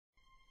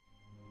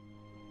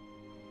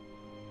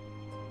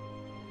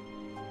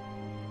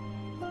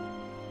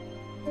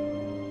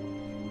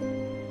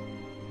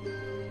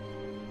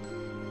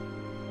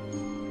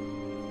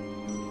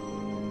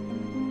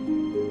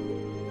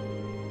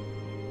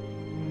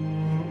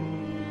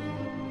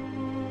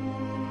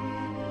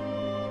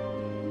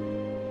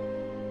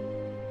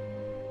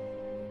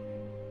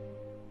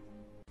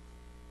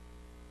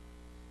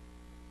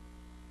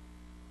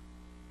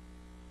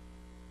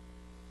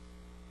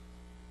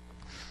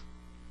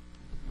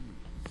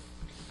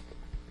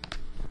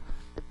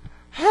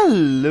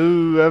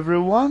Hello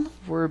everyone,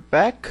 we're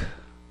back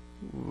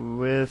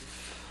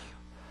with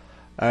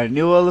a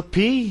new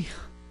LP.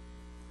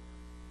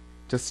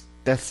 Just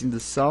testing the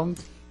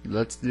sound.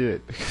 Let's do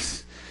it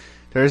because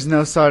there's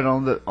no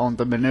sound on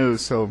the menu,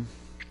 so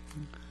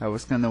I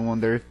was kinda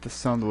wondering if the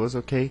sound was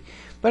okay.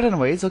 But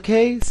anyway, it's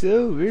okay,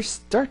 so we're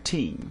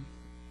starting.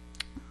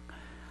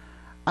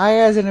 I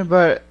as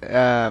anybody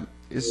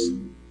is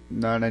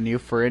not a new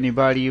for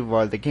anybody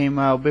what the game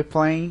I'll be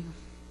playing.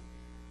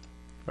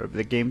 Or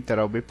the game that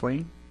I'll be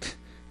playing. It's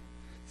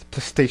a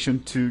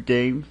PlayStation 2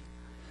 game.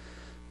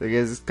 I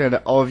guess it's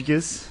kinda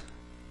obvious.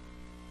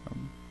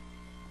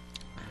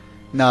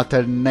 Now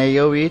to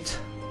nail it.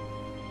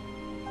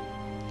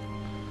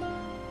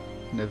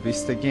 The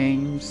Vista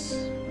games.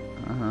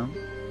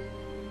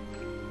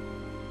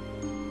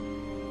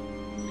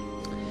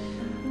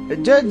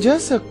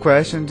 Just a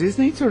question,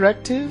 Disney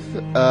Interactive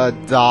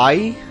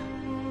die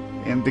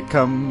and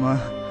become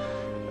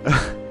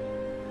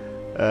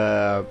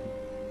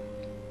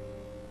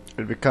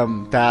it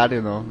become that,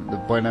 you know, the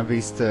Buena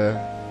Vista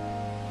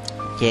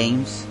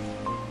games.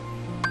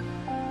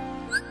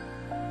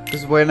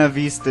 Because Buena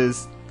Vista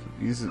is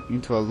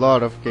into a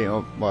lot of game.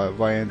 Oh,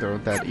 why enter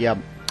on that? Yeah,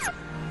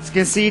 as you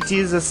can see, it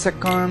is the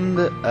second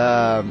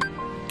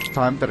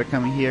time that I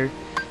come here.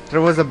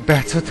 There was a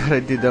battle that I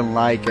didn't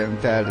like and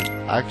that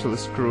actually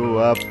screw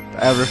up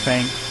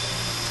everything.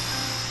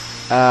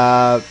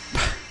 I'm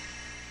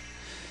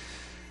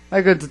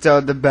going to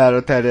tell the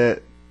battle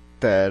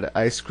that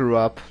I screw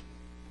up.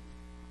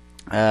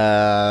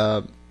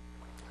 The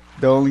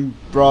only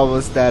problem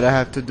is that I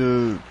have to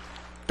do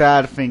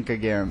that thing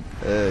again.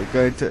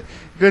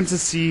 Going to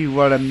see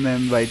what I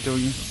meant by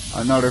doing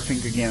another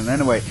thing again.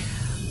 Anyway,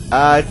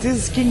 this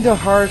is Kingdom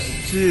Hearts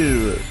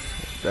 2.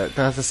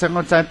 That's the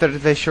second time that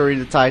they show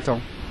you the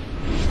title.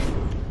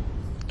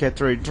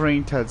 Scattered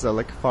dream that's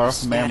like a far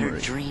off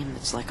memory. Dream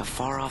that's like a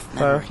far off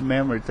memory. Far off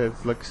memory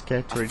that's like a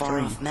scattered far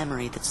dream. off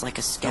memory that's like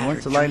a scattered I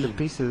want to line the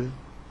pieces.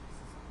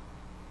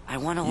 I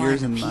want to line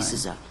the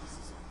pieces up.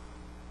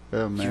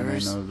 Oh man,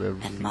 yours I know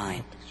everything. and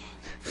mine.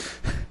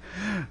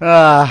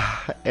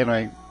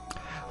 Anyway,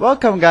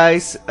 welcome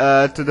guys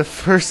to the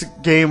first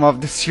game of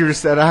the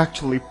series that I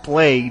actually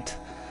played.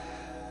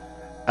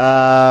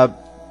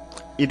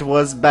 It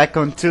was back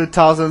on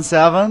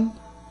 2007,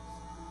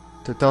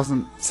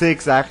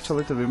 2006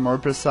 actually to be more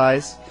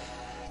precise.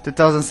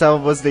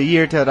 2007 was the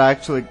year that I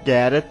actually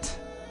get it.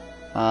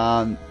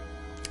 I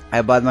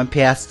bought my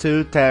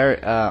PS2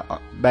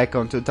 back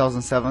on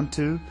 2007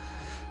 too.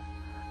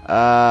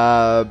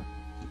 It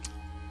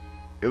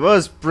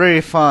was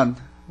pretty fun.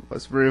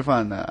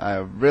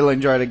 I really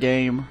enjoyed the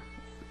game.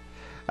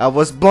 I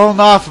was blown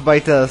off by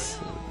this.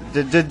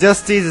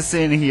 Just this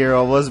scene here,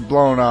 I was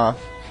blown off.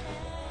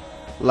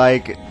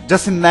 Like,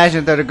 just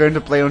imagine that you're going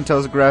to play on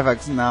those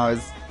graphics now.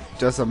 It's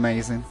just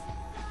amazing.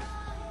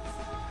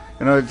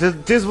 You know,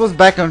 this was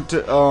back on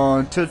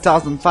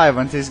 2005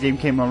 when this game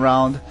came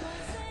around,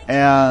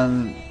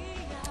 and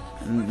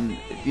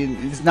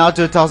it's now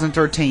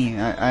 2013.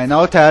 I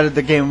know that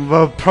the game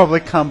will probably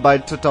come by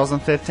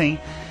 2015,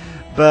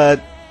 but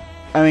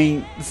I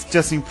mean, it's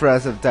just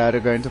impressive that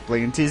they're going to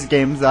play in these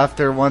games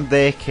after 1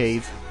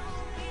 decade.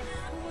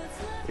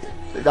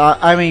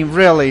 I mean,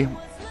 really.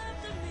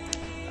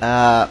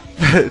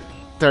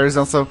 There is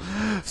also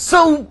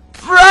so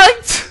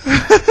bright.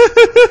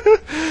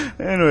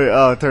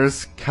 Anyway,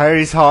 there's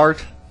Kyrie's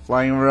heart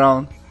flying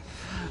around.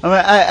 I mean,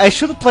 I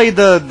should play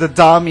the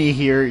dummy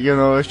here, you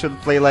know. I should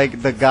play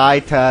like the guy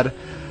that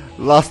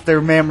lost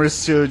their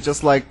memories too,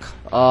 just like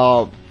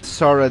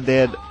Sora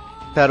did.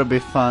 That'll be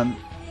fun.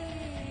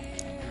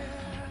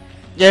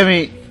 Yeah, I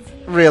mean,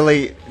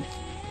 really,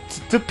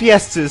 to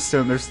PS2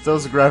 standards,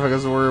 those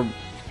graphics were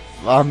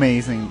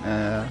amazing.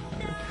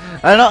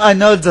 I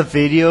know it's a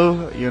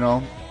video, you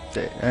know,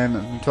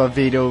 and to a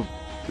video,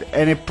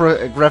 any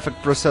graphic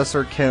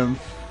processor can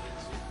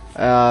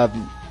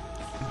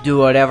do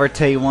whatever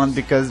they want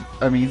because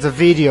I mean it's a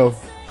video.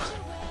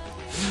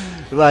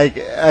 Like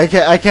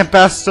I can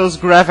pass those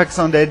graphics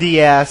on the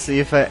DS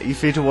if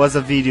it was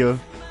a video.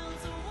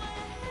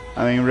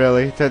 I mean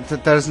really,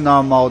 there's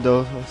no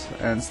models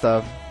and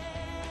stuff,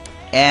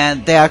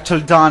 and they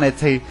actually done it.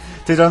 They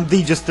don't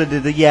just the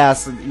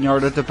DS in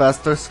order to pass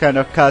those kind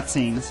of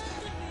cutscenes.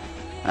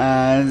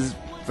 And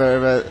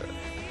I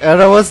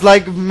was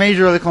like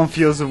majorly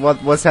confused with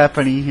what was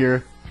happening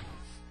here,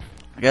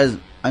 because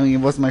I mean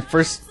it was my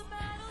first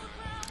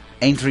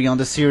entry on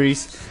the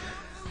series,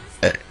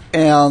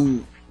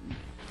 and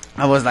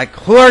I was like,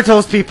 who are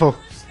those people?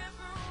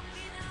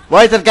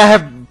 Why did that guy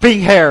have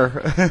pink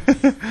hair?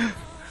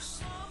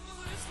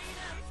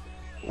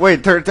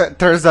 Wait,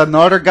 there's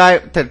another guy.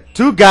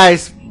 Two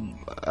guys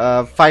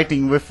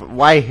fighting with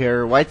white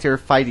hair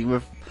fighting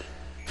with.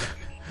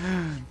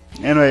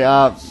 Anyway,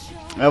 I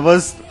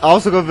was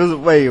also confused.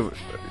 Wait,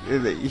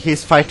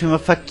 he's fighting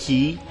with a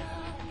key.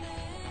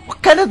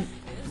 What kind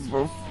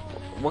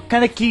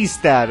of key is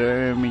that?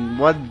 I mean,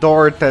 what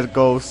door that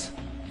goes?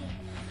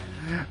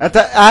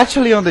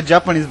 Actually, on the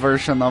Japanese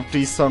version of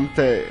this song,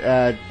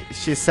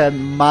 she said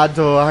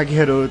 "Mado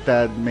ageru,"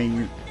 that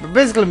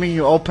basically mean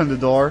you open the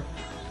door.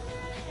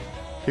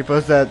 People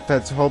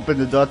that's open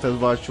the door.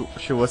 That's what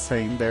she was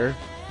saying there.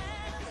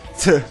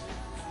 The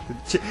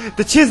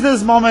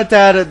cheesiness moment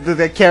that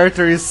the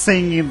character is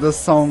singing the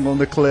song on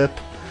the clip.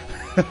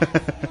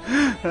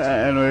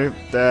 Anyway,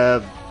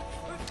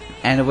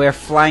 and we're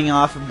flying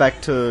off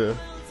back to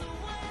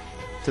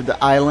the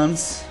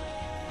islands.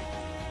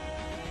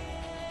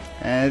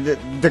 And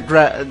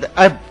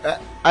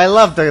I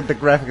love the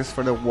graphics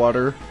for the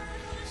water.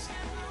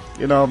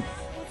 You know,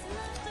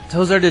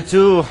 those are the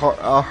two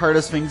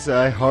hardest things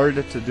I heard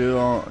to do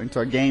into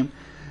a game.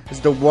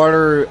 It's the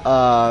water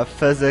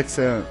physics,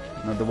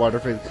 not the water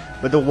physics,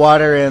 but the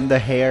water and the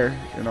hair.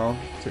 You know,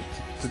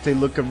 to they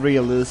look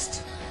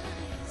realist.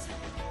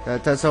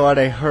 That's what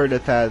I heard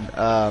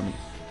that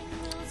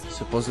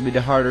supposed to be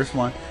the hardest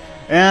one.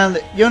 And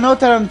you know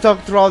that I'm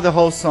talking throughout the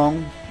whole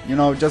song. You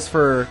know, just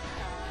for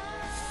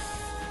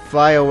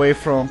fly away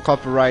from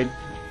copyright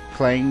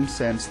claims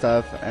and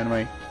stuff.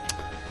 Anyway,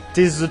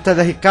 this is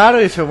Utada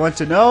Hikaru. If you want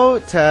to know,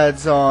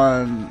 that's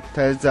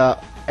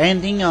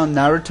ending on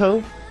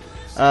Naruto,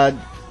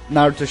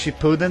 Naruto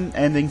Shippuden,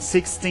 ending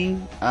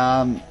 16.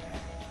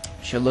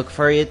 Should look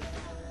for it.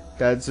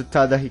 That's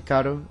Utada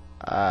Hikaru.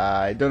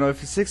 I don't know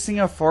if it's 16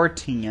 or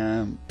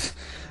 14.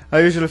 I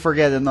usually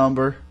forget the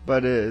number,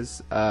 but it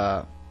is.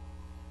 The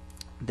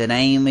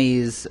name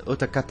is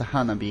Utakata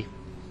Hanabi.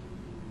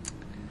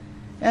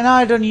 And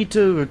I don't need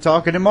to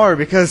talk anymore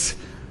because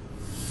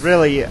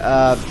really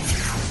I'm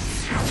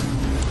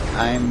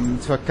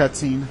to a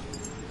cutscene.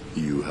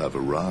 You have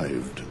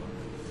arrived.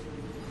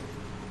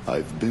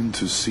 I've been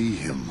to see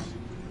him.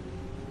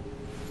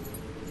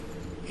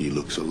 He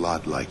looks a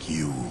lot like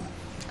you.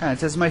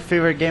 That's my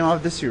favorite game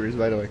of the series,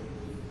 by the way.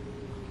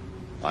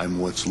 I'm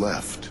what's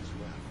left.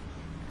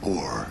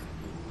 Or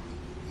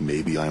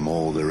maybe I'm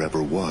all there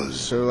ever was.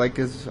 So like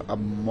it's a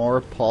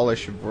more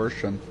polished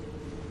version.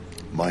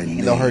 My name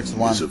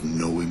is of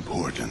no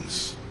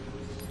importance.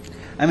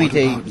 I mean,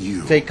 they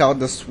take out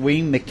the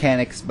swing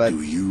mechanics, but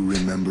do you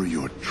remember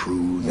your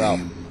true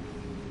name?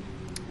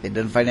 They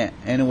didn't find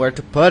anywhere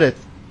to put it.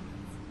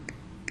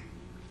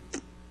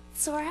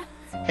 Sora?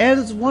 And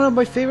it's one of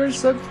my favorite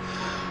songs.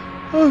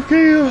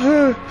 Okay,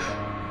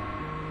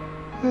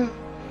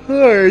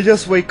 I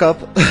just wake up.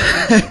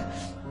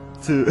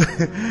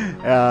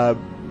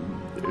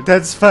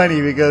 That's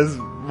funny because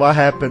what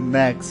happened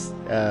next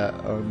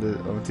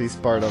on this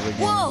part of the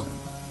game. Whoa!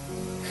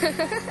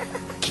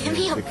 Give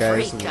me a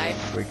break, guy.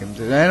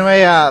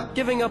 Anyway,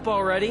 giving up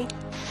already?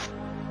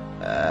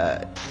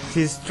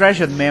 His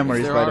treasured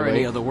memories, there by the are way.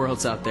 any other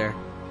worlds out there.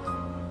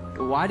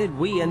 Why did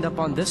we end up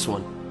on this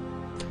one?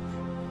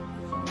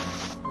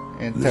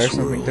 And there's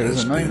something that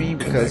is annoying me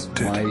because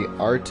my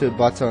R2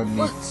 button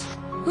is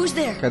Who's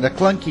there? kinda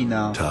clunky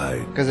now.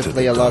 Because I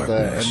play a lot of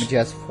the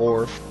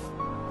MGS4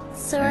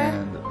 Sora?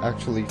 and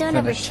actually Don't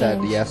ever finished that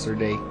change.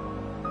 yesterday.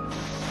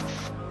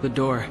 The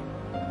door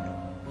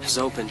is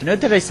open. You know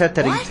that I said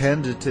that I What?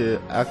 intended to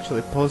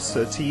actually post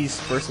T's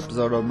first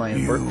episode on my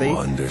birthday?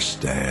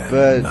 Understand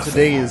But nothing.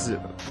 today is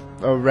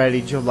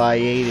already July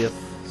 80th,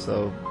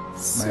 so my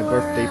Sora.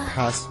 birthday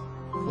passed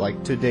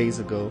like 2 days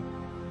ago.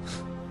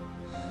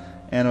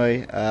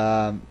 Anyway,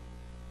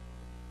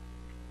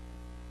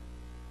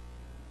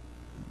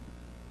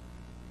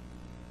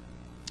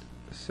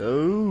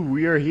 so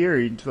we are here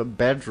into a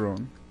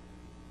bedroom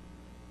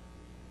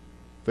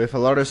with a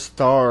lot of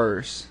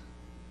stars.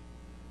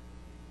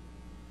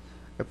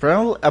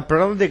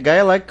 Apparently the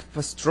guy likes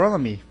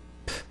astronomy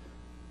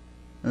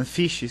and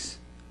fishes.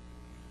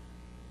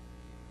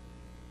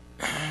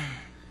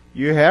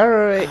 You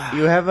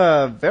have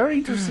a very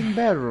interesting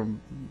bedroom,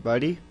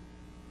 buddy.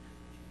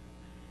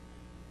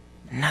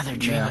 Another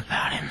dream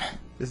about him.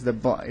 Is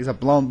a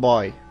blonde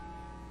boy.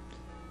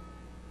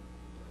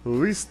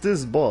 Who is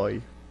this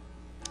boy?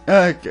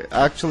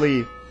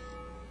 Actually,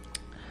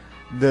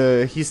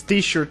 his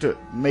T-shirt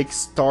makes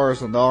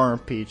stars on the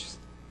armpits.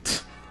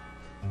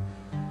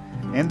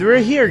 And we're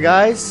here,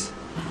 guys,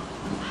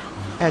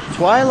 at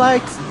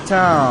Twilight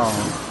Town.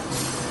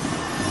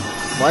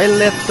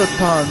 Twilight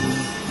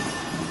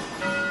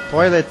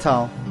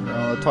Town.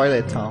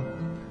 Twilight Town.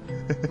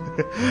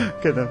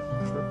 Kinda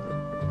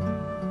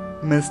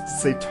missed to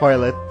say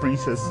Twilight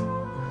Princess.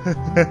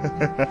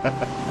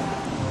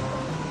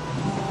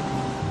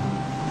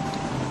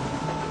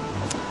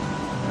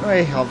 I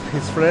help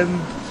his friend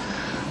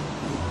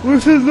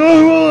with his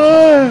normal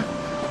eye.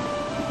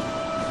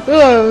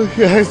 Oh,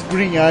 he has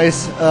green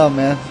eyes. Oh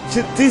man,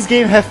 this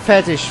game have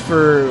fetish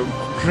for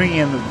green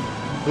and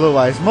blue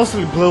eyes,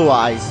 mostly blue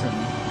eyes. And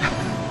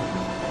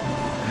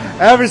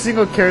every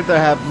single character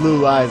have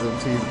blue eyes on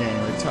this game,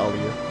 I tell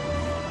you.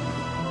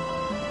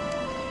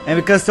 And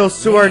because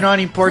those two are not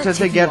important,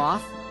 they get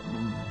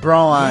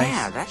brown eyes.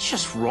 Yeah, that's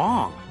just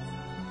wrong.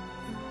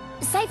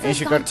 And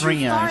she got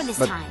green eyes,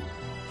 but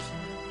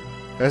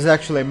there's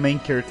actually a main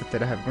character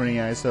that have green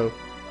eyes, so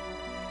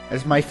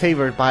it's my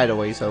favorite, by the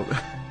way. So,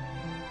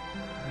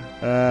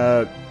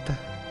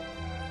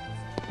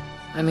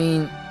 I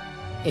mean,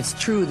 it's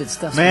true that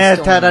stuff's Man,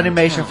 been that stolen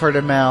animation around for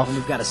the mouth. and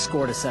we've got a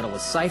score to settle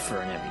with Cypher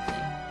and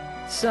everything.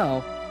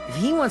 So, if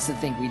he wants to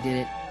think we did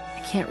it, I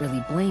can't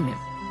really blame him.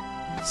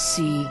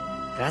 See,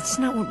 that's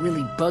not what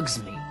really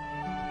bugs me.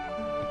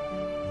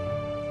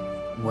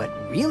 What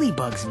really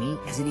bugs me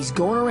is that he's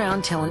going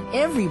around telling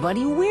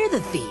everybody we're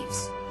the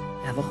thieves.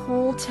 Now the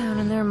whole town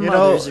and their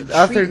mothers are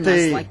after treating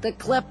they- us like the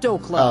Klepto Oh,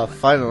 Club.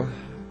 final.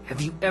 Have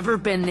you ever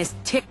been this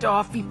ticked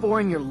off before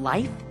in your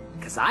life?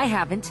 'Cause I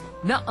haven't.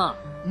 Nuh-uh.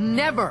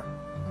 Never.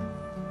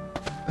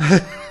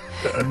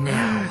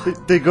 Now,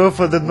 They go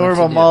from the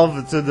normal do?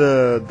 mouth to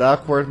the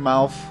awkward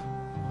mouth.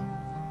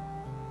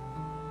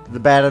 The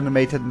bad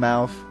animated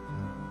mouth.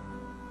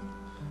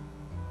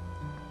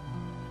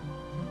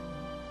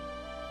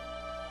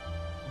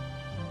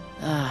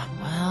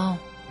 Well...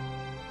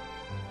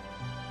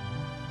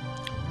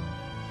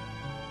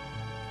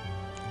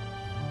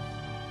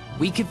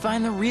 We could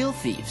find the real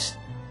thieves.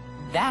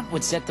 That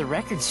would set the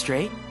record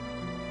straight.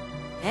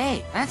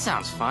 Hey, that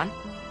sounds fun.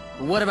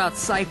 what about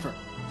Cypher?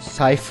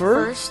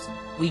 Cypher? First,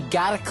 we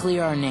gotta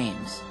clear our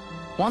names.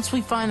 Once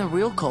we find the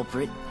real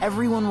culprit,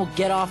 everyone will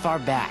get off our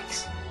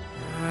backs.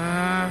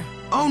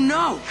 Oh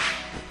no!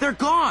 They're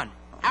gone!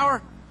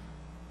 Are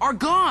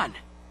gone!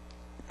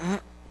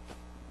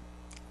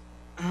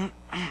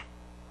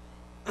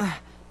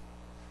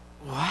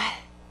 What?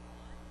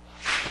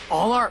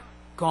 All are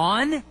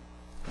gone?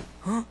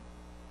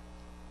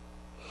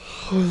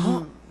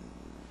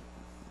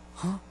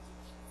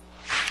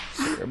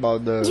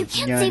 About the You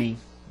can't Yanni. say...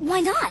 Why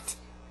not?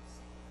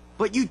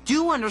 But you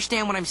do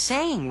understand what I'm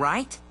saying,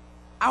 right?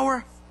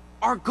 Are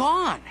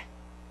gone.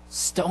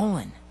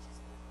 Stolen.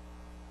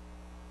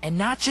 And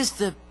not just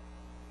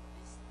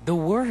the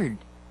word.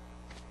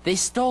 They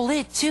stole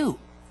it too.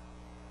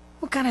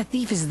 What kind of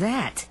thief is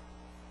that?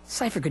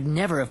 Cypher could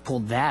never have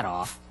pulled that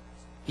off.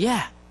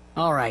 Yeah.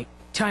 Alright,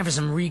 time for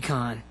some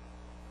recon.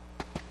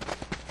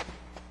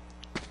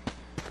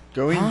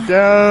 Going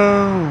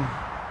down.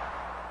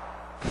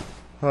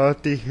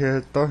 Hearty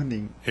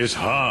turning. His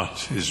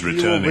heart is He will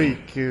returning.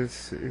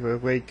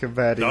 awaken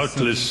very soon.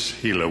 Doubtless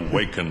he'll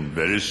awaken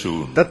very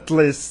soon.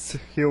 Doubtless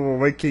he will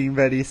awaken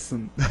very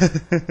soon.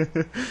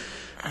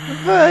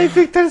 I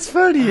think that's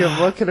funny.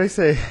 What can I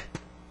say?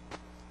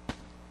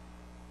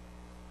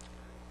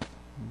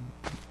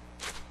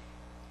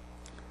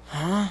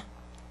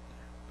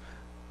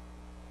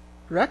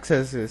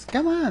 Roxas says,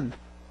 "Come on."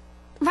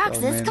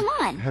 Roxas, man. come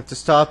I on. have to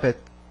stop it.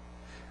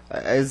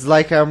 It's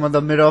like I'm in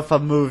the middle of a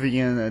movie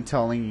and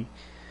telling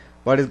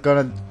what is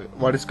going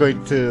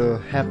to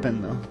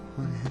happen.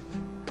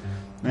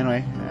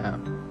 Anyway,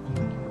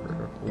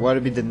 what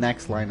would be the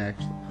next line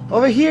actually?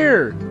 Over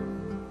here.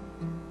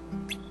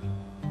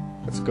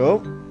 Let's go.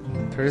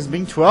 There's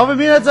been 12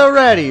 minutes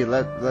already.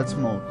 Let's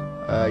move.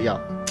 Yeah.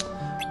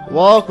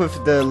 Walk with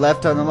the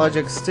left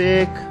analogic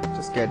stick.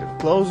 Just get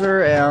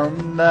closer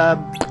and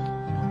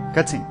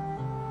cutscene.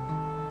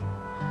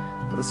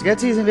 Let's get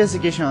his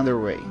investigation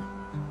underway.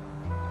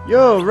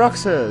 Yo,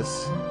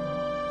 Roxas!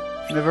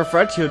 Never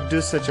thought you'd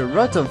do such a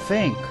rotten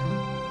thing.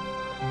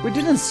 We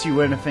didn't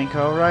steal anything,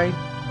 alright?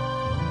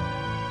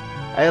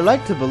 I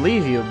like to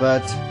believe you,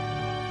 but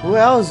who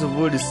else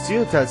would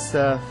steal that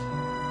stuff?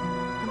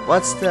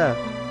 What stuff?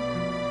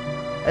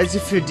 As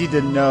if you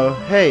didn't know.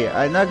 Hey,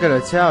 I'm not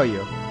gonna tell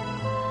you.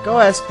 Go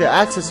ask the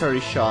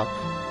accessory shop.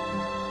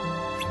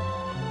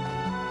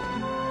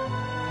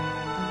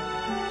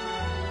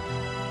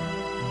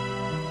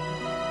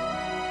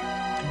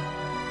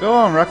 Go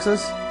on,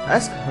 Roxas.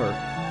 Ask her.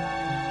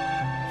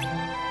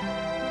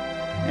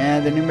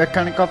 And the new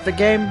mechanic of the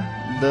game,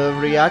 the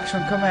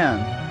reaction command.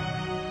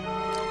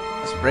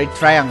 Spray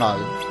triangle.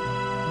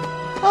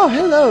 Oh,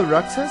 hello,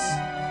 Roxas.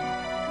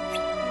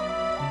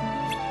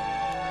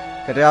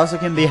 But it also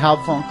can be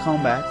helpful in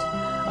combat.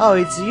 Oh,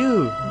 it's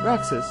you,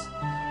 Roxas.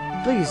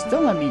 Please,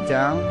 don't let me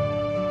down.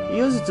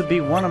 You used to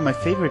be one of my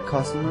favorite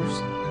customers.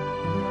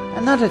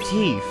 I'm not a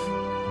thief.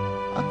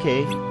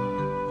 Okay.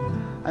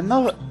 I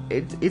know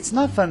it's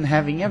not fun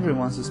having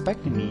everyone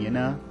suspecting me, you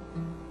know.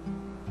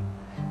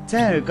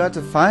 Then you got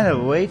to find a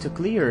way to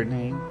clear your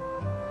name.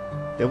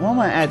 The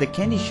woman at the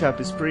candy shop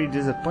is pretty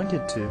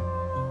disappointed too.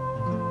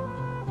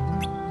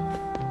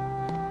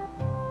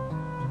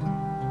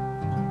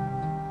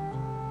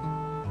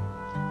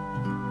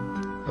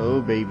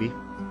 Oh baby.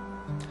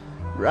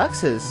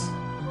 Roxas,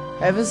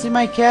 have you seen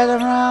my cat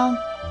around?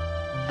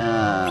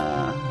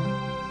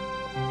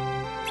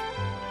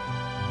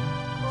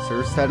 So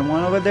is that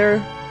one over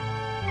there?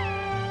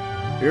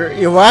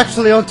 You're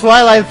actually on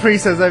Twilight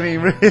Princess, I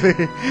mean,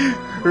 really.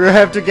 We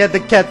have to get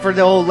the cat for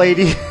the old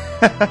lady.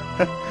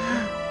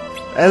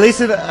 At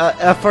least,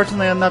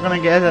 unfortunately, I'm not gonna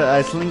get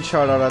a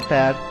slingshot out of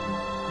that.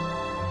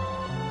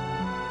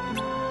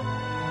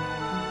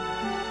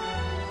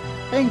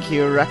 Thank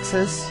you,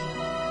 Roxas.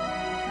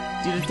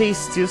 Did they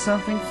steal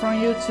something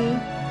from you too?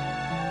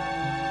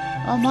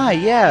 Oh my,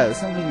 yeah,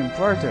 something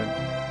important.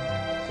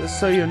 Just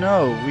so you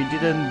know, we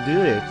didn't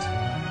do it.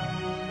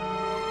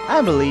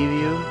 I believe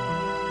you.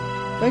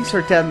 Thanks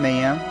for that,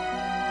 ma'am.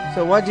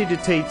 So what did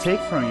they take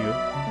from you?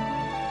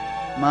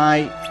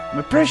 My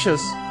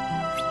precious.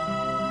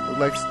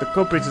 Looks like the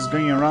culprit is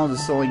going around the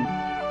selling,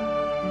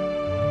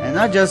 and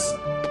not just,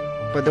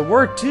 but the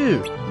word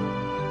too.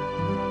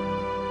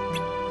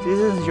 This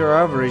isn't your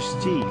average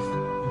thief.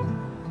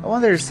 I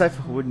wonder if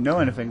Cypher would know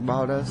anything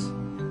about us.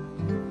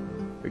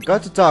 We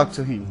got to talk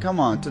to him. Come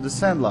on, to the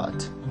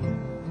sandlot.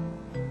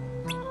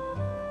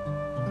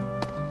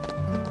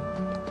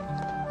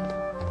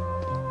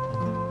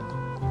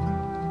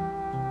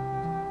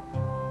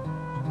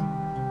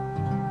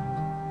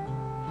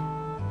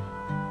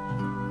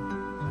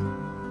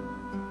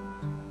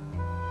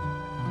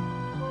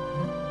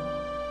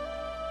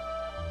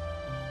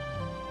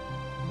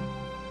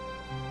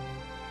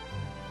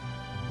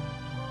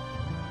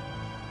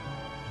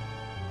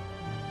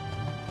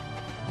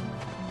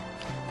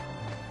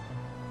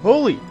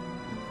 Holy!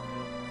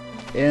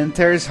 And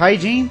there's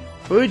Hygiene,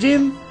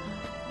 Fujin,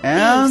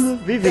 and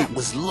Vivi. That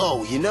was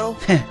low, you know?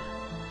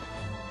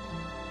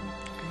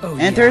 Oh,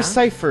 And there's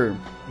Cypher.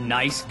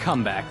 Nice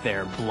comeback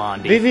there,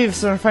 Blondie. Vivi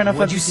is from Final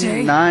What'd you Fantasy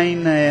say?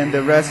 9, and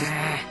the rest is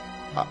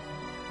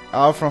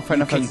all from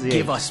Final You can Fantasy 8.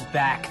 give us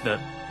back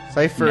the...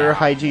 Cypher, No.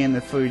 Hygiene,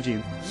 and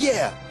Fujin.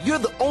 Yeah, you're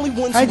the only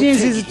ones Hygiene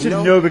who is would easy take it, to you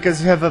know? know because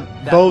you have a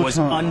That boat was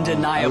on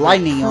undeniable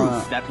lightning proof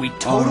on, that we on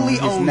totally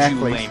his owned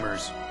necklace. you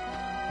lamers.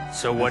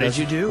 So what did That's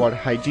you do? What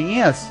Hygiene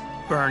is.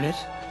 Burn it?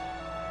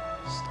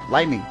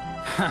 Lightning.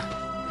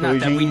 Not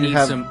that we you need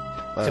have, some...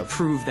 to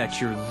prove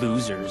that you're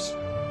losers.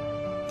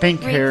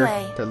 Pink hair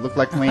Replay. that look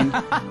like Wayne.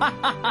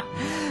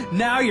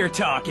 Now you're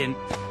talking.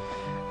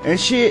 And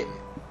she...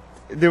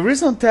 The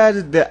reason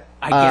that the...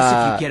 I guess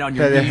if you get on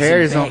your that the knees hair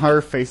and is on beg,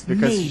 her face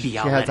because maybe she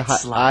I'll has let a it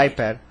slide.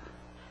 iPad.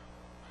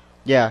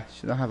 Yeah,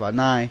 she don't have an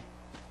eye.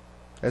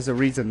 That's the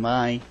reason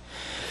why.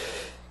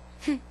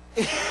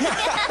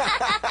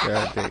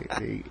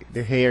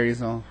 The hair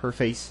is on her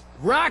face.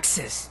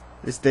 Roxas!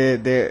 It's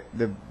the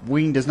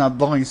wind is not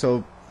blowing,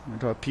 so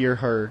to appear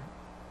her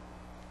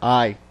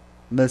eye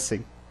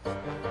missing.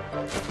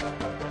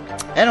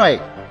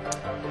 Anyway,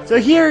 so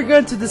here we're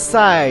going to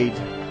decide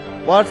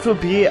what will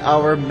be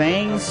our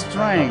main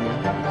strength.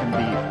 It can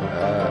be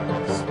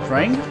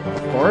strength,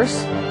 of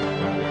course.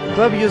 The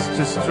club used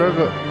to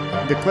struggle.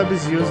 The club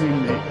is used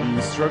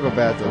in struggle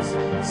battles.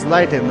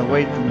 Slight and the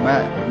weight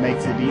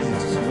makes it easy to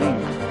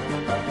swing.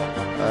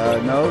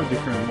 No,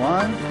 different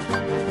one.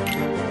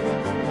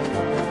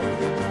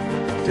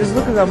 Just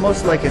look at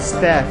almost like a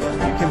staff.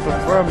 You can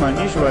perform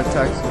unusual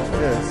attacks with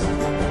this.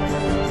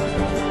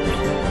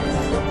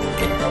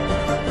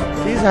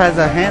 This has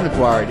a hand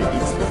guard.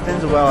 It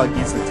stands well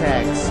against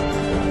attacks.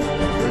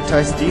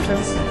 Protects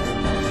defense.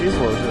 This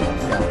will do.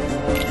 Yeah.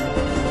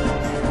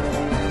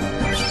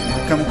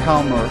 Become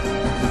calmer.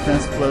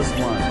 Defense +1.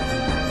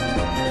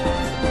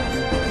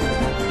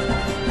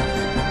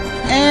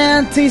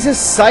 And this is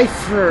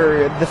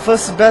Cypher, the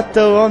first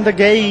battle on the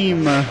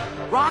game.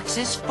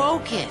 Roxas,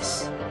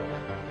 focus.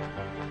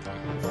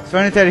 It's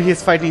funny that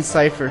he's fighting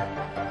Cypher.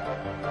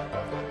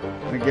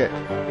 Okay.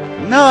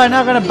 No, I'm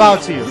not gonna bow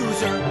to you.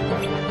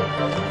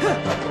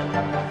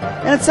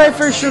 And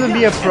Cypher shouldn't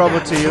be a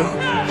problem to you.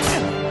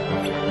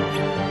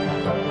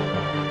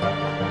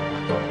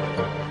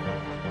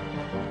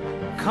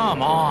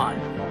 Come on.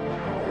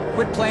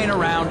 Quit playing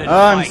around and Oh,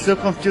 I'm fight. so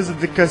confused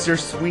because you're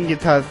swinging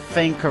that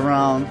thing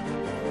around.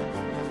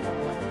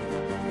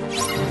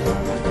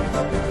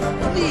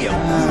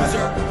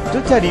 Do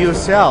that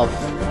yourself.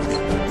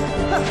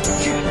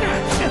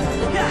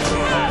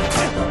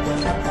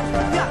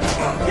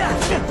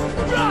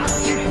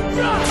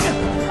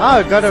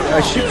 Oh, got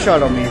a ship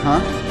shot on me, huh?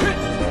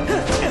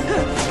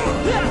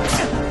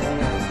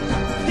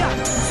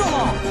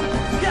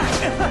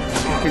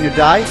 Can you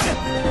die?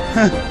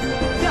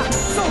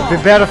 Be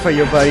better for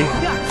you, buddy.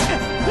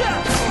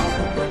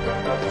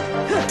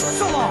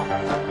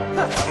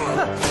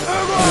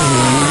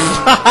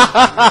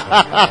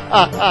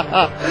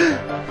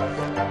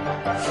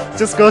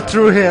 Just go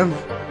through him.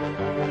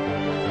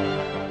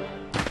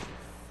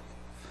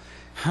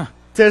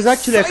 There's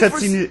actually a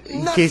cutscene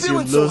in Not case you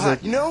feeling so lose hot,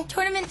 it. you know?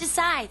 Tournament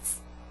decides.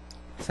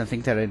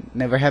 Something that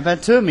never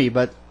happened to me,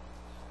 but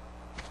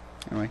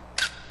anyway.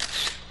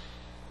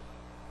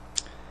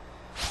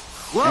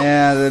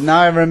 And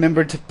now I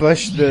remember to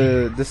push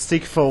the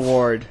stick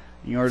forward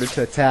in order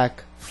to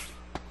attack.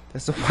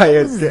 That's why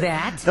it's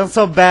that? that's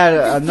so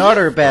bad.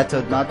 Another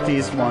battle, not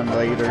this one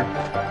later.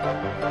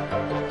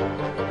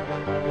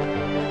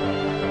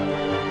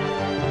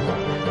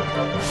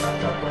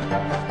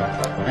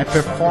 I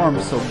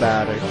performed so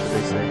bad, I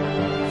should say.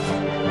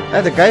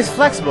 Hey, the guy's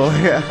flexible.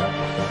 Yeah.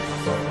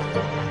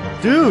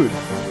 Dude!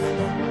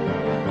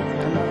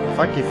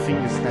 Fucking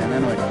fingers stand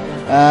anyway.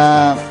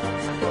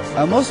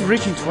 Almost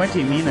reaching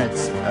 20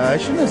 minutes. I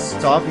shouldn't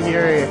stop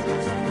here.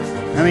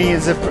 I mean,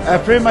 it's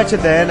pretty much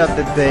at the end of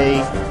the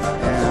day.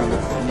 And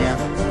yeah.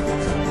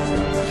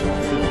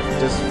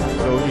 Just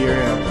go here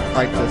and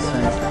fight this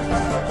thing.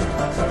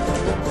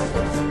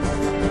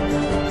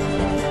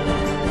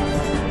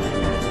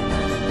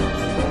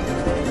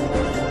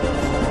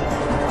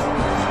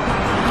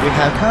 We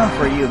have come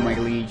for you, my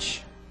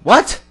liege.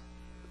 What?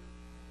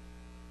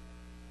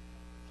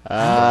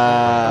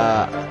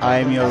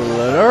 I'm your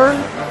leader.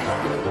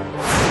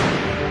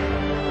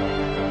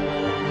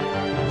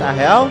 What the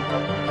hell?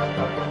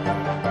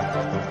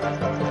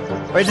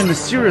 Wait, the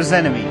mysterious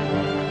enemy.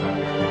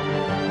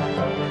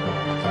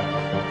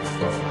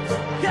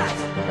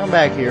 Come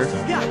back here.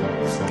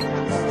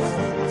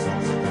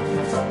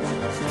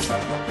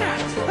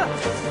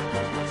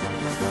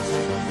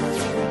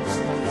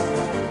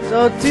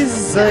 So this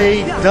is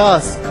a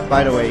dusk,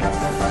 by the way.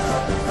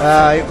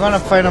 You're gonna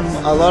find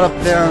a lot of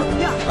them.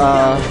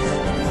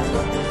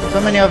 So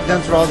many of them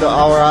throughout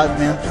our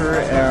adventure,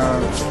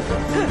 and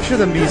you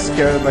shouldn't be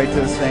scared by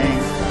this thing.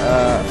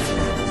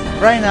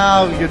 Right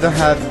now, you don't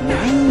have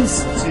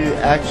means to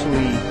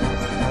actually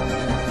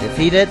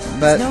defeat it,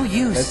 but no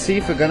use. Let's see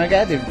if we're gonna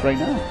get it right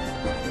now.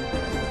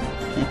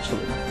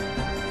 Actually,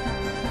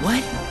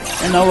 What?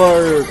 and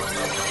our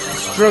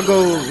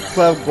struggle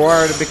club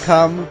guard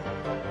become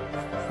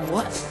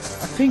What?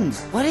 a thing,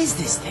 What is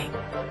this thing?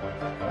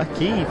 a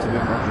key to be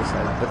more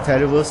precise. But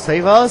Teddy will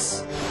save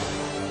us.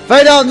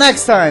 Find out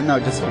next time. No,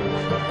 just kidding.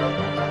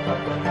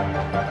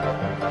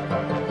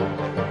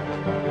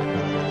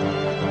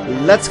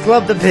 Let's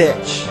club the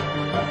bitch.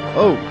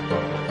 Oh,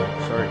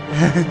 sorry.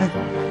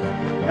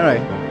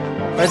 Alright,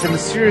 fight the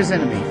mysterious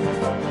enemy.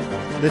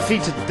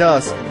 Defeated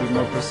dusk, to be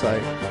more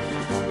precise.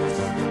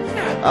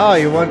 Oh,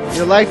 you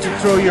like to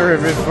throw your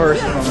reverse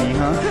from me,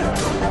 huh?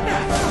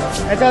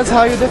 And that's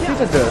how you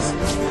defeated dusk.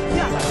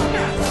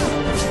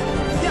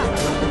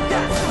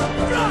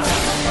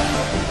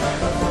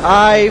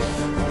 I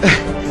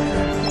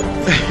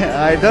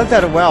done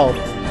that well.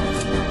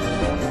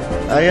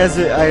 I guess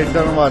I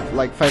done what,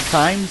 like 5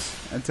 times,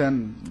 and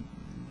then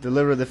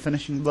deliver the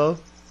finishing blow.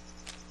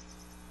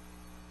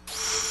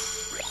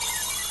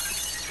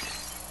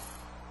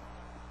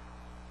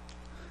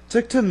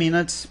 Took 2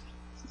 minutes.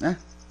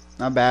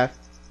 Not bad.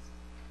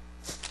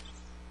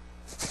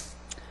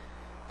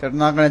 They're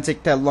not gonna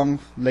take that long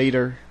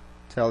later,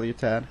 tell you,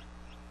 Ted.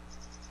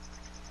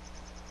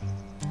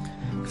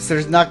 Because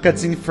there's not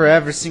cutscene for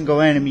every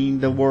single enemy in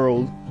the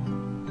world.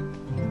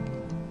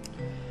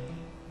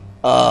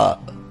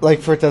 Like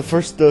for that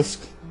first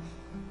dusk.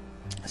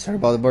 Sorry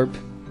about the burp.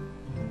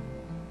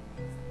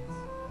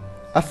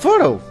 A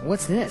photo!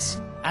 What's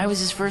this? I was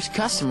his first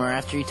customer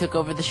after he took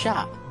over the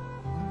shop.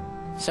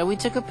 So we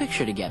took a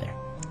picture together.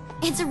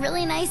 It's a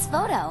really nice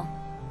photo.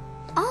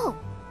 Oh,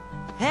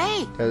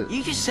 Hey,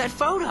 you just said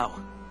photo.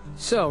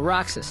 So,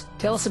 Roxas,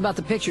 tell us about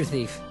the picture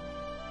thief.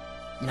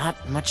 Not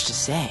much to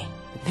say.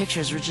 The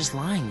pictures were just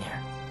lying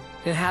there.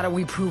 Then how do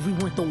we prove we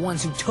weren't the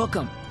ones who took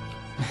them?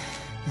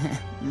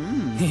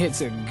 It's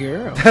a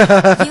girl.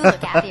 you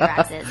look happy,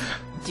 Roxas.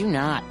 Do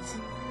not.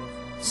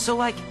 So,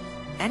 like,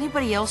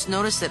 anybody else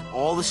notice that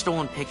all the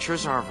stolen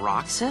pictures are of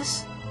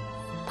Roxas?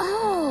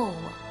 Oh,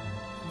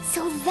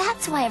 so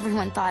that's why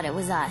everyone thought it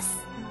was us.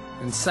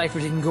 And Cypher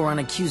didn't go around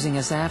accusing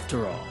us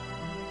after all.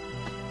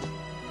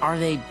 Are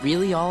they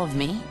really all of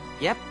me?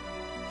 Yep.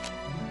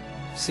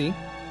 See?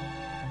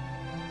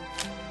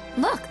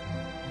 Look,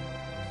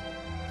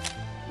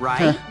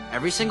 Right?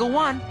 Every single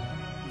one.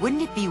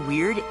 Wouldn't it be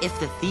weird if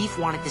the thief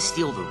wanted to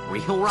steal the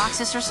real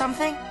Roxas or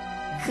something?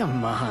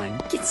 Come on,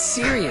 get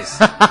serious.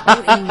 Why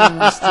would anyone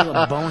want to steal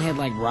a bonehead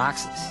like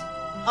Roxas?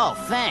 Oh,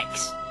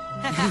 thanks.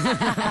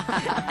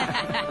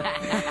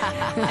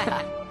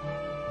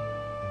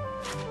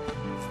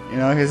 You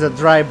know, he's a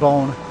dry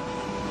bone.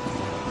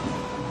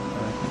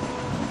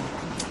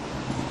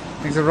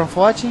 Thanks everyone for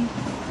watching,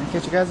 and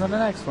catch you guys on the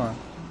next one.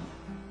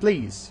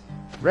 Please,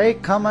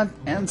 rate, comment,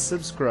 and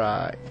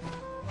subscribe.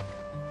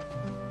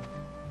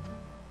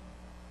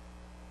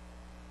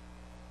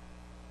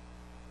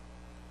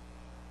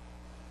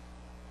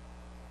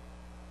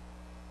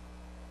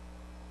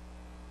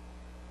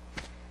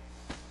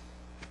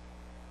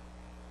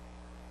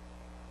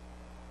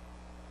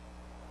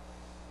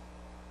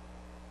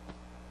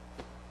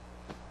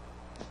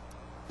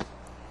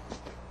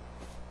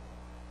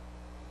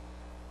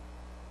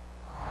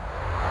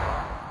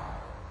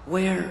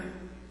 Where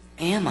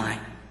am I?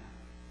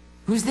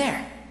 Who's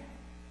there?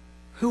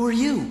 Who are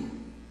you?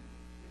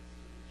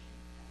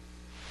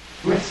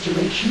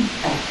 Restoration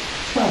at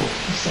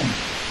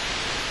 12%.